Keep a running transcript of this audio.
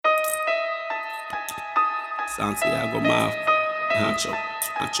Santiago mouth. Honcho,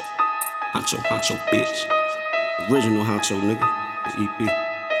 bitch. Original Honcho, nigga. The EP.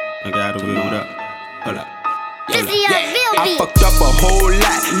 I gotta read it up. Hold up. I fucked up a whole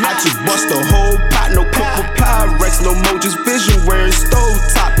lot. I just bust a whole pot. No cook with Pyrex, no more, just vision wearing stove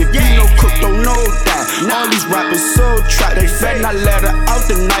top. If you no cook, don't know that. All these rappers so trapped. They fed not let her out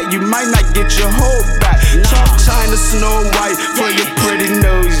the night. You might not get your whole back. Chalk China Snow White for your pretty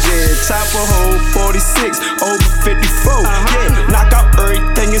nose, yeah. Top a whole 46, over 54. Yeah, knock out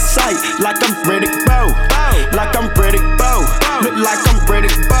everything in sight. Like I'm Riddick Bowe. Like I'm Riddick Bowe. Look like I'm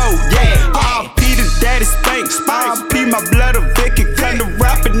Riddick Bowe. Yeah, R.P. to Daddy Spanks. R.P. my blood of Vicky. Kinda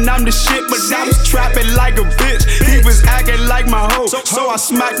rapping, I'm the shit, but I was trapping like a bitch. He was acting like my hoe, so I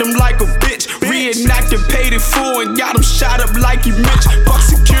smacked him like a bitch. Reenacted, paid it full, and got him shot up like he Mitch. Fuck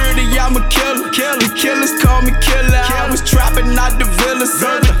security, I'm a killer. The killers call me killer. I was trapping out the villas.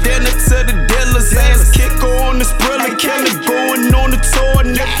 Serve the dinner to the dealers. Ass kicker on the Sprilla. Killer going on the tour.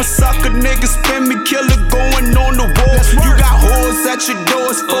 And if a sucker nigga spin me, killer going on the wall. You got hoes at your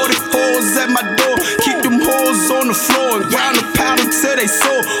doors, 44s at my door. Keep them hoes on the floor and round the pound until they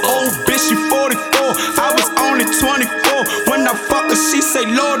sore. Old bitch, she 44. I was only 24. When I fuck her, she say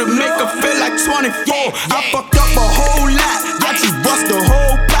Lord to make her feel like 24. I fucked up a whole lot. I just bust a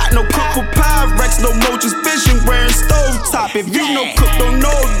whole pot. No cook with Pyrex, no more, just vision wearing stove top. If you no cook, don't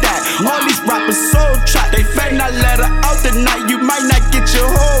know that. All these rappers so trapped. They fake not let her out the night. You might not get your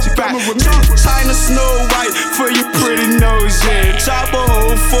whole back. China Snow White for your pretty nose, yeah. Chop a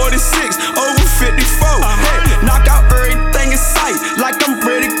whole 46, over 54. Hey, knock out everything in sight. Like I'm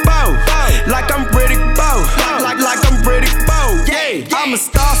Riddick Bowe. Like I'm Riddick Bowe. Like I'm Riddick Bowe. Yeah, I'm a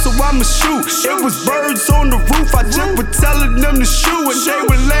star, so I'ma shoot. It was birds on the roof. I just was telling them to shoot, and they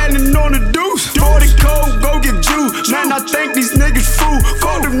were landing on the deuce. 40 cold, go get juice. Man, I think these niggas fool.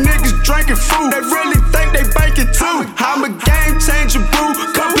 Call them niggas drinking food. They really think they banking too. I'm a game changer, boo.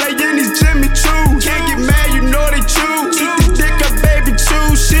 Come play in these Jimmy Choo. Can't get mad, you know they chew. Eat the dick up, baby,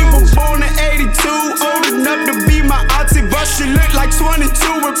 chew. She was born in 82. Old enough to be my auntie, but she looked like 22.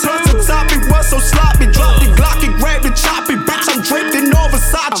 And plus the topic was so sloppy. Drop the Glock and grab the choppy. Bitch, I'm draped in all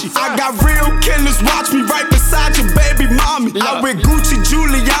Versace. I got real killers, watch me right beside your baby mommy. I wear Gucci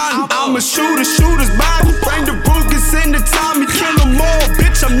Giuliani. I'm a shooter's body. Bring the boogers in the Tommy. Kill them all,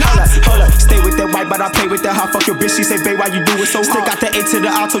 bitch, I'm not. Hold up, stay with that white, but I play with that hot. Fuck your bitch, she say, babe, why you do it so hard? Still got the A to the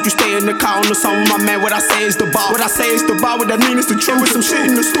I, told you stay in the car on the song with my man. What I say is the bar. What I say is the bar, what that mean is the truth. With some shit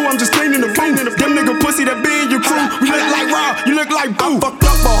in the stew, I'm just cleaning the room. Them nigga pussy that be in your crew. We look like Rob, you look like Bowe. I fucked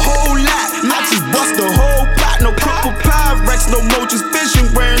up a whole lot. I just bust a whole pot. No cook with Pyrex, no more, just vision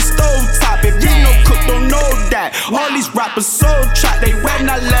wearing stove top. If you no cook, don't know that. All these rappers so trapped. They ran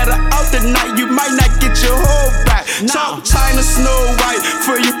not let her out the night. You might not get your whole back. Chalk China Snow White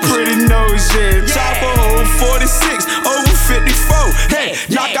for your pretty nose, yeah. Chop a whole 46, over 54. Hey,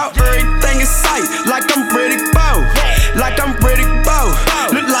 knock out everything in sight. Like I'm Riddick Bowe. Like I'm Riddick Bowe.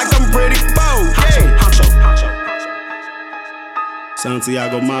 Look like I'm Riddick Bowe. Honcho.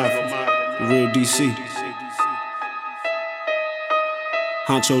 Santiago mouth. Real DC.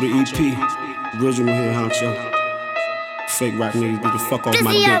 Honcho the EP. Original here, Honcho. Fake rap niggas, get the fuck off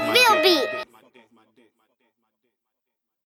my dick.